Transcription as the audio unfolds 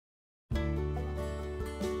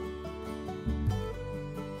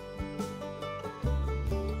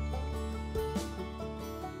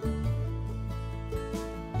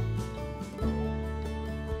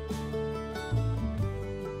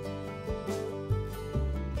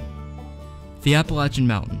The Appalachian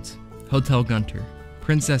Mountains, Hotel Gunter,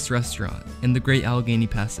 Princess Restaurant, and the Great Allegheny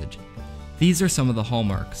Passage. These are some of the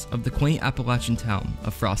hallmarks of the quaint Appalachian town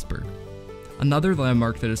of Frostburg. Another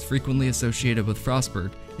landmark that is frequently associated with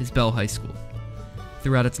Frostburg is Beall High School.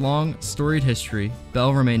 Throughout its long, storied history,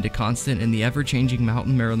 Beall remained a constant in the ever-changing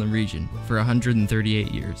Mountain Maryland region for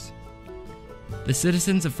 138 years. The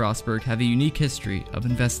citizens of Frostburg have a unique history of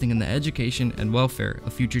investing in the education and welfare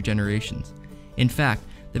of future generations. In fact,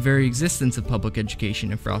 the very existence of public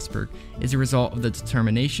education in Frostburg is a result of the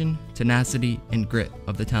determination, tenacity, and grit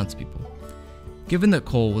of the townspeople. Given that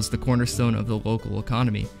coal was the cornerstone of the local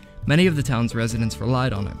economy, many of the town's residents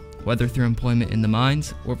relied on it, whether through employment in the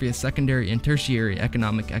mines or via secondary and tertiary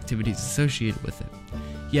economic activities associated with it.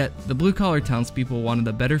 Yet, the blue-collar townspeople wanted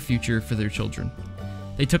a better future for their children.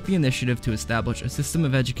 They took the initiative to establish a system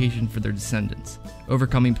of education for their descendants,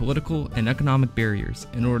 overcoming political and economic barriers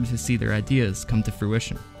in order to see their ideas come to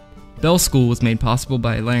fruition. Beall School was made possible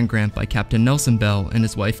by a land grant by Captain Nelson Beall and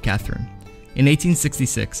his wife Catherine. In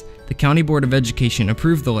 1866, the County Board of Education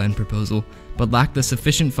approved the land proposal, but lacked the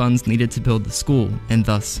sufficient funds needed to build the school, and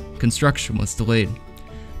thus, construction was delayed.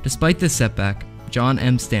 Despite this setback, John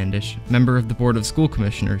M. Standish, member of the Board of School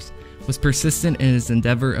Commissioners, was persistent in his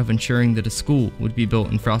endeavor of ensuring that a school would be built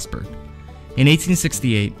in Frostburg. In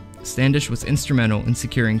 1868, Standish was instrumental in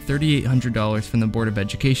securing $3,800 from the Board of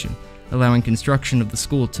Education, allowing construction of the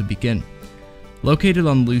school to begin. Located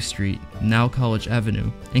on Lou Street, now College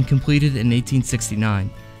Avenue, and completed in 1869,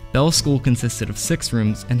 Beall School consisted of 6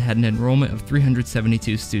 rooms and had an enrollment of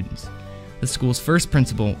 372 students. The school's first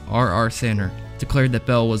principal, R.R. Sanner, declared that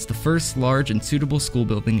Beall was the first large and suitable school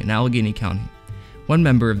building in Allegheny County. One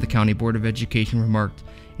member of the County Board of Education remarked,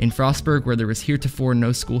 "In Frostburg, where there was heretofore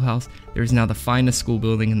no schoolhouse, there is now the finest school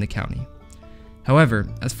building in the county." However,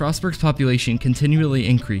 as Frostburg's population continually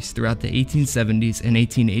increased throughout the 1870s and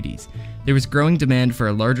 1880s, there was growing demand for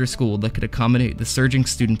a larger school that could accommodate the surging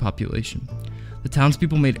student population. The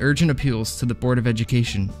townspeople made urgent appeals to the Board of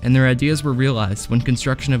Education, and their ideas were realized when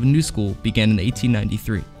construction of a new school began in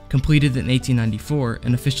 1893. Completed in 1894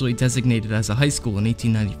 and officially designated as a high school in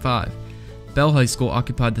 1895, Beall High School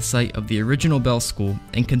occupied the site of the original Beall School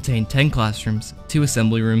and contained 10 classrooms, 2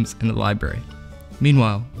 assembly rooms, and a library.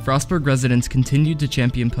 Meanwhile, Frostburg residents continued to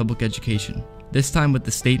champion public education, this time with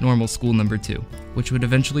the State Normal School No. 2, which would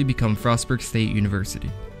eventually become Frostburg State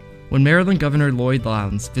University. When Maryland Governor Lloyd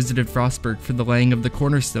Lowndes visited Frostburg for the laying of the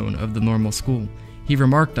cornerstone of the normal school, he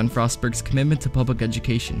remarked on Frostburg's commitment to public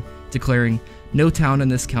education, declaring, "No town in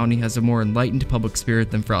this county has a more enlightened public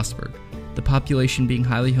spirit than Frostburg. The population being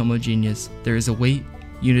highly homogeneous, there is a weight,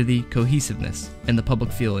 unity, cohesiveness, and the public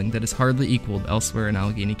feeling that is hardly equaled elsewhere in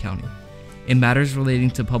Allegheny County. In matters relating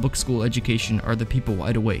to public school education are the people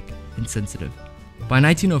wide awake and sensitive." By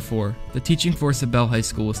 1904, the teaching force at Beall High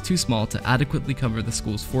School was too small to adequately cover the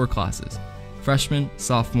school's 4 classes: freshman,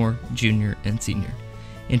 sophomore, junior, and senior.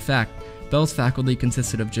 In fact, Beall's faculty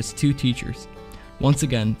consisted of just 2 teachers. Once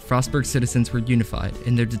again, Frostburg citizens were unified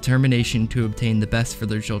in their determination to obtain the best for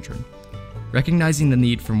their children. Recognizing the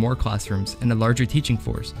need for more classrooms and a larger teaching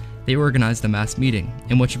force, they organized a mass meeting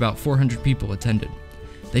in which about 400 people attended.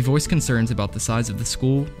 They voiced concerns about the size of the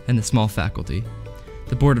school and the small faculty.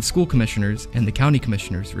 The Board of School Commissioners and the County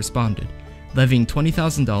Commissioners responded, levying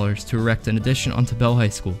 $20,000 to erect an addition onto Beall High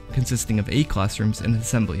School consisting of 8 classrooms and an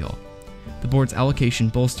assembly hall. The board's allocation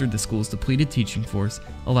bolstered the school's depleted teaching force,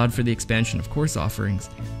 allowed for the expansion of course offerings,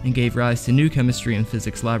 and gave rise to new chemistry and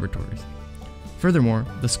physics laboratories. Furthermore,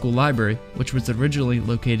 the school library, which was originally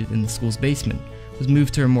located in the school's basement, was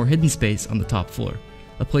moved to a more hidden space on the top floor,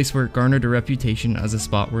 a place where it garnered a reputation as a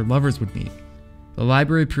spot where lovers would meet. The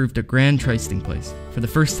library proved a grand trysting place. For the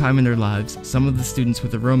first time in their lives, some of the students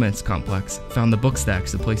with a romance complex found the book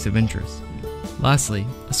stacks a place of interest. Lastly,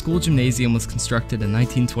 a school gymnasium was constructed in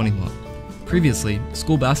 1921. Previously,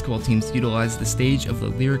 school basketball teams utilized the stage of the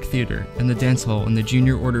Lyric Theater and the dance hall in the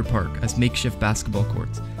Junior Order Park as makeshift basketball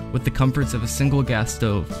courts, with the comforts of a single gas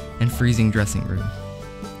stove and freezing dressing room.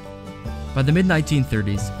 By the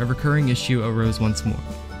mid-1930s, a recurring issue arose once more.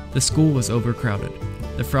 The school was overcrowded.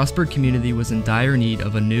 The Frostburg community was in dire need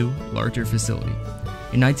of a new, larger facility.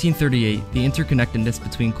 In 1938, the interconnectedness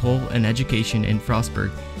between coal and education in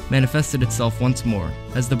Frostburg manifested itself once more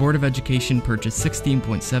as the Board of Education purchased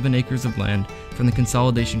 16.7 acres of land from the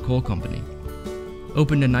Consolidation Coal Company.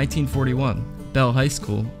 Opened in 1941, Beall High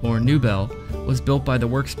School, or New Beall, was built by the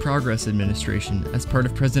Works Progress Administration as part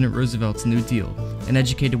of President Roosevelt's New Deal and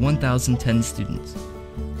educated 1,010 students.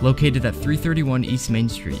 Located at 331 East Main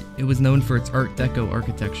Street, it was known for its Art Deco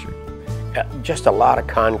architecture. Just a lot of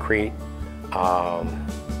concrete.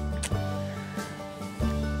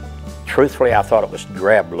 Truthfully, I thought it was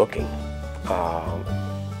drab looking.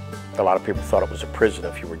 A lot of people thought it was a prison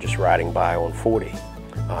if you were just riding by on 40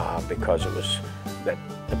 because it was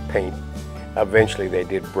the paint. Eventually they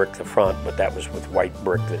did brick the front, but that was with white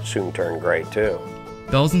brick that soon turned gray too.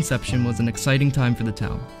 Bell's inception was an exciting time for the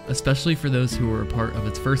town, especially for those who were a part of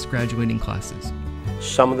its first graduating classes.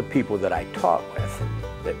 Some of the people that I taught with,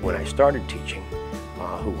 that when I started teaching,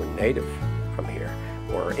 who were native from here,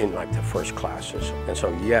 were in like the first classes. And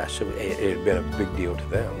so yes, it had been a big deal to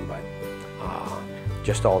them, but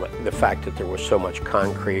just all the fact that there was so much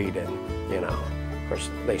concrete and, you know, of course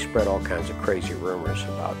they spread all kinds of crazy rumors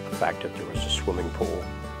about the fact that there was a swimming pool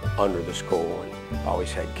under the school, and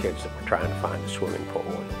always had kids that were trying to find a swimming pool,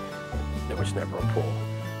 and there was never a pool,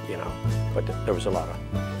 you know. But there was a lot of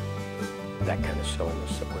that kind of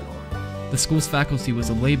silliness that went on. The school's faculty was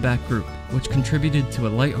a laid-back group, which contributed to a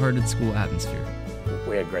light-hearted school atmosphere.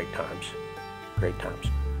 We had great times, great times.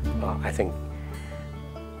 I think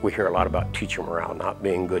we hear a lot about teacher morale not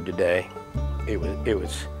being good today. It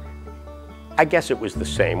was, I guess it was the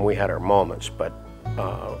same. We had our moments, but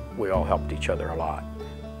we all helped each other a lot.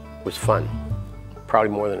 It was fun. Probably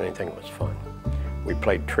more than anything, it was fun. We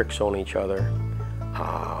played tricks on each other.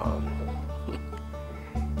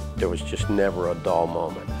 There was just never a dull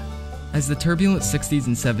moment. As the turbulent 60s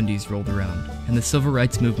and 70s rolled around, and the Civil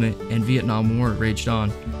Rights Movement and Vietnam War raged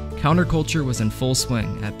on, counterculture was in full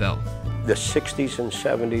swing at Beall. The 60s and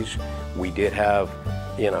 70s, we did have,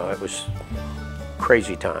 you know, it was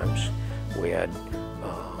crazy times. We had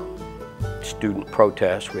student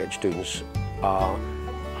protests. We had students,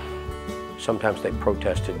 sometimes they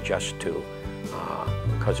protested just to,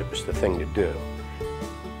 because it was the thing to do.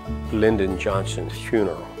 Lyndon Johnson's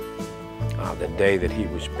funeral, the day that he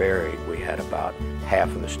was buried, we had about half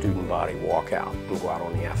of the student body walk out and go out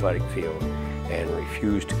on the athletic field and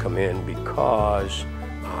refuse to come in because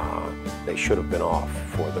they should have been off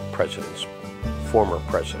for the former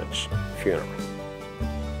president's funeral.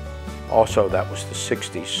 Also, that was the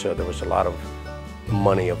 60s, so there was a lot of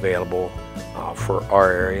money available for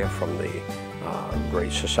our area from the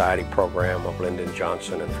Great Society program of Lyndon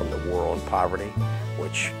Johnson and from the War on Poverty,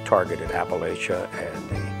 which targeted Appalachia and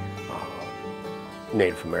the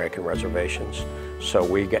Native American reservations. So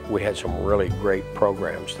we had some really great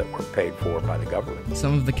programs that were paid for by the government.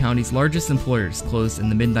 Some of the county's largest employers closed in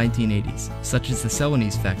the mid-1980s, such as the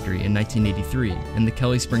Celanese factory in 1983 and the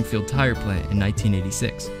Kelly Springfield tire plant in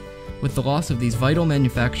 1986. With the loss of these vital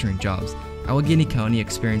manufacturing jobs, Allegheny County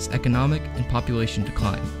experienced economic and population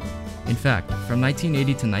decline. In fact, from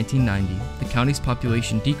 1980 to 1990, the county's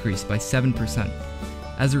population decreased by 7%.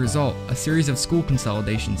 As a result, a series of school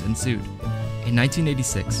consolidations ensued. In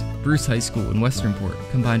 1986, Bruce High School in Westernport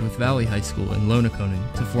combined with Valley High School in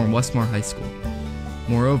Lonaconing to form Westmar High School.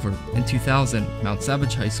 Moreover, in 2000, Mount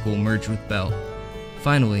Savage High School merged with Beall.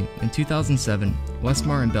 Finally, in 2007,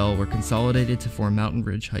 Westmar and Beall were consolidated to form Mountain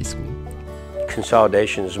Ridge High School.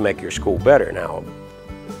 Consolidations make your school better. Now,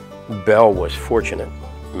 Beall was fortunate.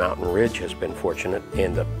 Mountain Ridge has been fortunate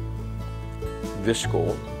in that this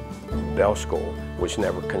school, Beall School, was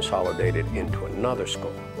never consolidated into another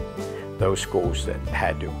school. Those schools that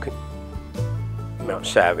had to, Mount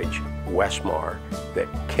Savage, Westmar, that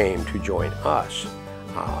came to join us,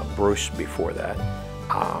 Bruce before that,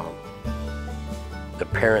 the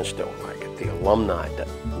parents don't like it, the alumni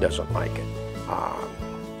doesn't like it.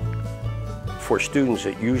 For students,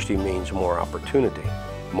 it usually means more opportunity,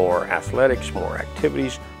 more athletics, more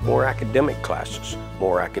activities, more academic classes,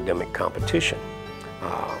 more academic competition,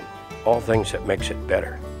 all things that makes it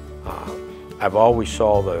better. I've always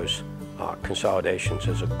saw those consolidations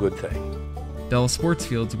as a good thing. Beall sports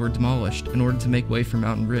fields were demolished in order to make way for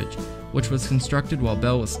Mountain Ridge, which was constructed while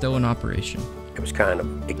Beall was still in operation. It was kind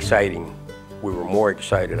of exciting. We were more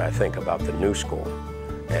excited, I think, about the new school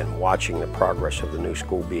and watching the progress of the new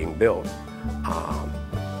school being built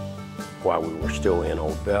while we were still in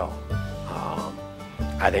Old Beall.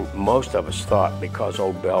 I think most of us thought because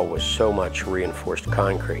Old Beall was so much reinforced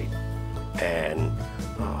concrete and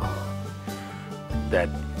that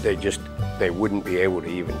they wouldn't be able to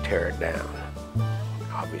even tear it down.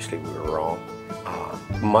 Obviously, we were wrong.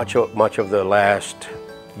 Much of the last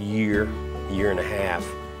year and a half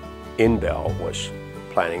in Beall was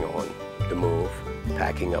planning on the move,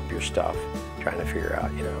 packing up your stuff, trying to figure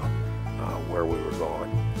out, you know, where we were going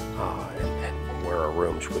and where our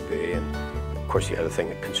rooms would be. And of course, the other thing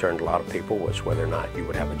that concerned a lot of people was whether or not you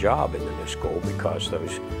would have a job in the new school, because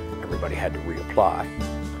everybody had to reapply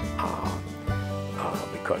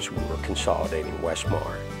because we were consolidating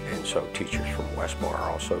Westmar. And so teachers from Westmar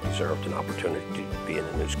also deserved an opportunity to be in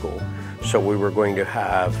the new school. So we were going to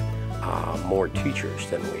have more teachers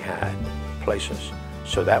than we had places.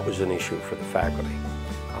 So that was an issue for the faculty.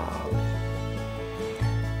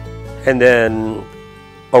 And then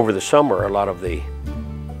over the summer, a lot of the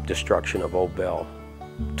destruction of Old Beall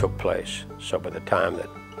took place. So by the time that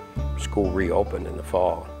school reopened in the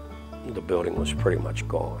fall, the building was pretty much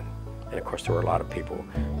gone. And of course, there were a lot of people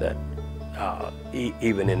that,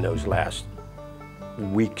 even in those last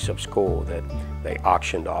weeks of school, that they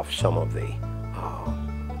auctioned off some of the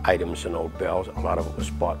items in Old Beall. A lot of it was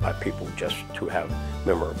bought by people just to have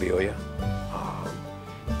memorabilia.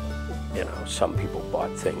 You know, some people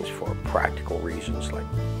bought things for practical reasons, like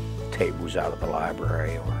tables out of the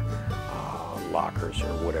library or lockers or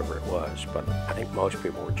whatever it was. But I think most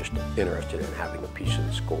people were just interested in having a piece of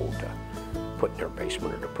the school to put in their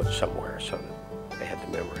basement or to put somewhere so that they had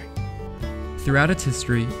the memory. Throughout its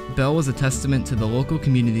history, Beall was a testament to the local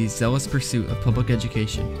community's zealous pursuit of public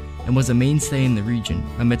education and was a mainstay in the region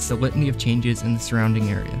amidst a litany of changes in the surrounding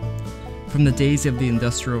area. From the days of the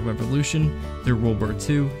Industrial Revolution, through World War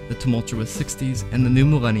II, the tumultuous 60s, and the new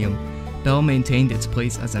millennium, Beall maintained its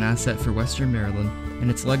place as an asset for Western Maryland, and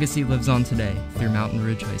its legacy lives on today through Mountain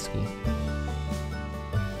Ridge High School.